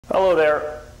Hello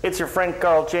there, it's your friend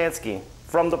Carl Jansky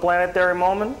from the Planetary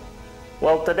Moment.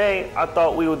 Well, today I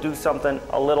thought we would do something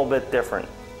a little bit different.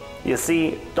 You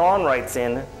see, Dawn writes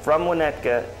in from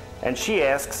Winnetka and she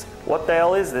asks, what the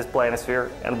hell is this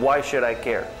planisphere and why should I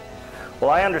care? Well,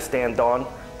 I understand, Dawn,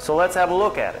 so let's have a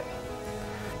look at it.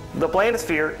 The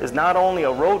planisphere is not only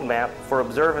a roadmap for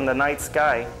observing the night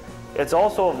sky, it's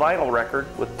also a vinyl record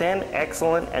with 10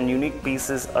 excellent and unique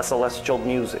pieces of celestial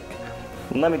music.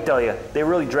 And let me tell you, they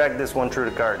really dragged this one through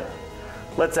the garden.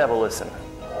 Let's have a listen.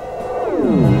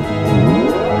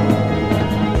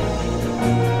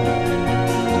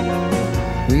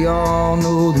 We all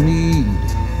know the need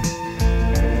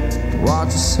to watch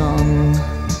the sun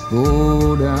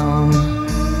go down.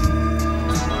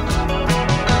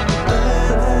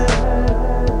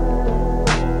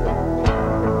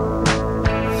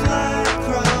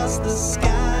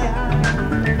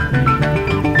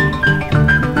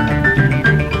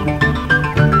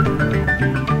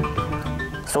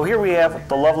 So here we have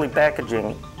the lovely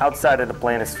packaging outside of the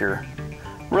planisphere.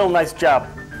 Real nice job.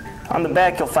 On the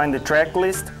back you'll find the track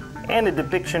list and a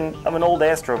depiction of an old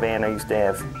Astro van I used to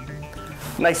have.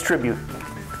 Nice tribute.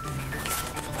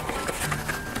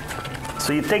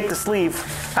 So you take the sleeve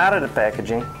out of the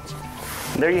packaging.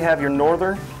 There you have your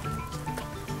northern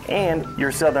and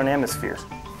your southern hemisphere.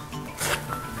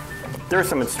 There are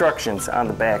some instructions on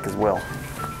the back as well.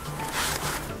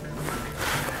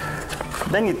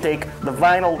 Then you take the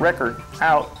vinyl record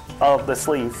out of the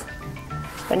sleeve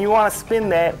and you want to spin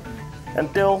that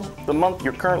until the month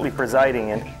you're currently presiding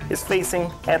in is facing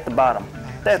at the bottom.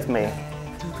 That's May.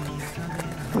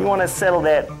 You want to settle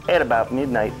that at about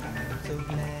midnight.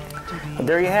 And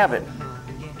there you have it.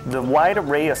 The wide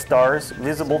array of stars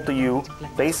visible to you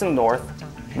facing north,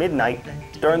 midnight,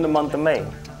 during the month of May.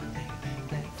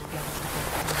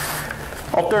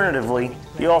 Alternatively,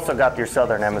 you also got your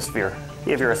southern hemisphere,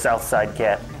 if you're a south side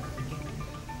cat.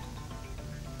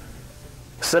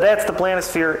 So that's the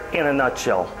planisphere in a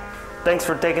nutshell. Thanks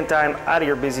for taking time out of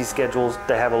your busy schedules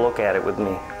to have a look at it with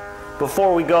me.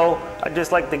 Before we go, I'd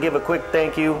just like to give a quick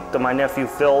thank you to my nephew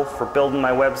Phil for building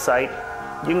my website.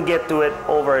 You can get to it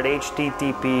over at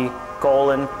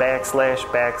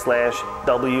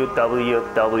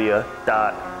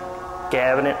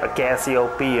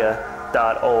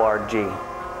http://www.cassiopeia.org.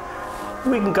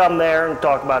 We can come there and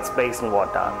talk about space and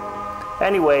whatnot.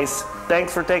 Anyways,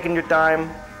 thanks for taking your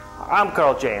time. I'm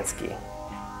Carl Jansky.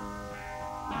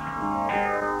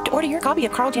 To order your copy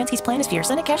of Carl Jansky's Planisphere,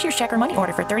 send a cashier's check or money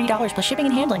order for $30 plus shipping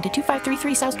and handling to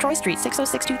 2533 South Troy Street,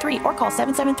 60623, or call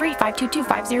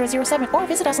 773-522-5007, or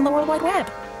visit us on the World Wide Web.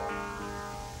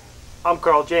 I'm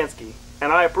Carl Jansky,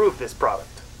 and I approve this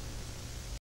product.